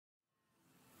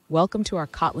Welcome to our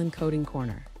Kotlin Coding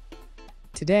Corner.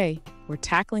 Today, we're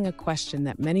tackling a question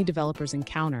that many developers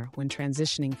encounter when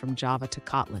transitioning from Java to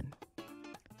Kotlin.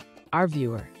 Our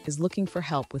viewer is looking for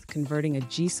help with converting a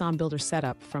GsonBuilder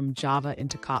setup from Java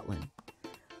into Kotlin.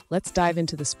 Let's dive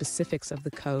into the specifics of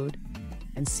the code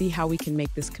and see how we can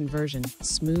make this conversion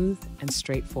smooth and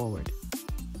straightforward.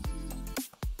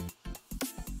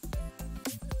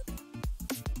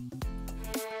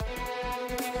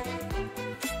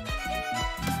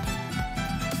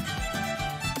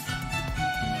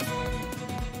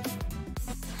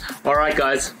 Alright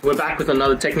guys, we're back with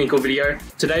another technical video.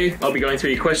 Today, I'll be going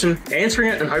through your question, answering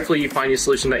it, and hopefully you find your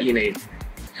solution that you need.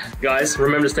 Guys,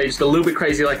 remember to stay just a little bit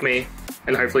crazy like me,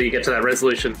 and hopefully you get to that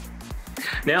resolution.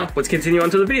 Now, let's continue on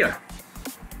to the video.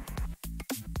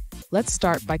 Let's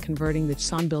start by converting the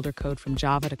GsonBuilder code from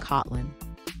Java to Kotlin.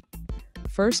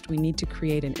 First, we need to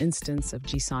create an instance of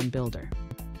GsonBuilder.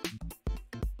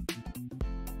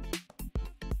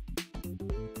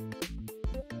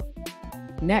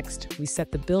 Next, we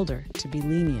set the builder to be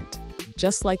lenient,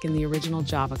 just like in the original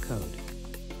Java code.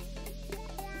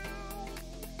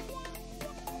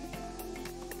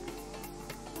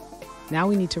 Now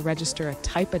we need to register a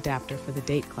type adapter for the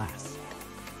date class.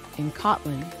 In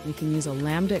Kotlin, we can use a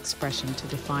lambda expression to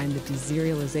define the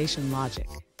deserialization logic.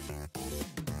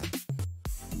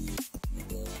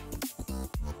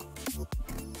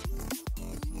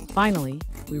 Finally,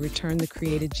 we return the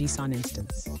created Gson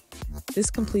instance. This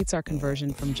completes our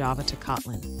conversion from Java to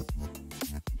Kotlin.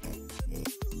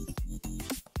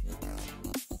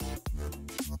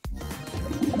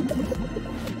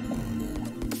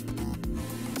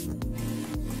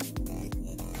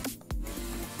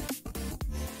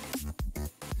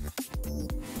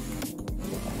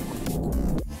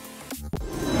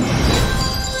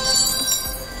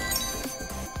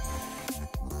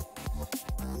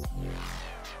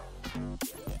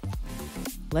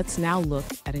 Let's now look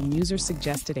at a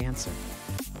user-suggested answer.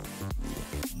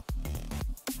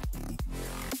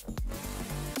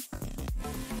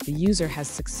 The user has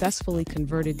successfully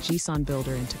converted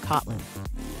GsonBuilder into Kotlin.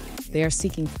 They are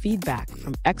seeking feedback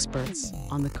from experts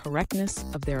on the correctness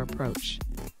of their approach.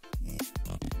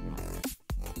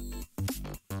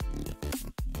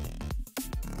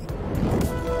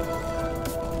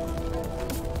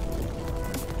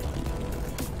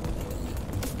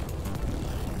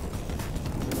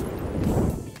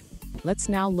 Let's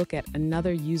now look at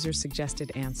another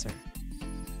user-suggested answer.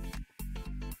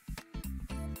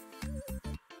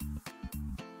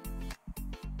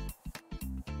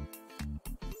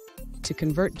 To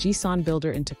convert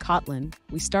GsonBuilder into Kotlin,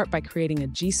 we start by creating a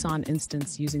Gson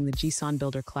instance using the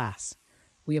GsonBuilder class.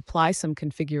 We apply some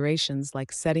configurations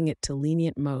like setting it to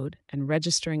lenient mode and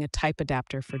registering a type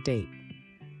adapter for date.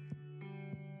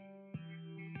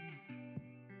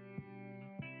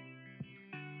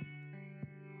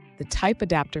 The type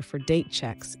adapter for date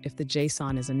checks if the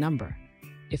JSON is a number.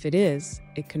 If it is,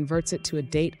 it converts it to a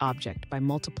date object by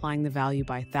multiplying the value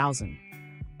by 1,000.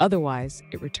 Otherwise,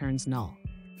 it returns null.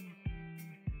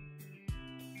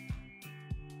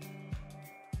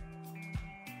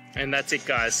 And that's it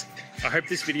guys. I hope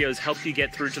this video has helped you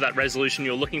get through to that resolution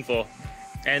you're looking for.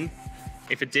 And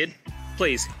if it did,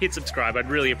 please hit subscribe,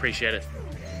 I'd really appreciate it.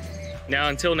 Now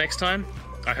until next time,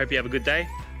 I hope you have a good day,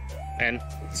 and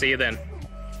see you then.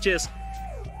 Cheers.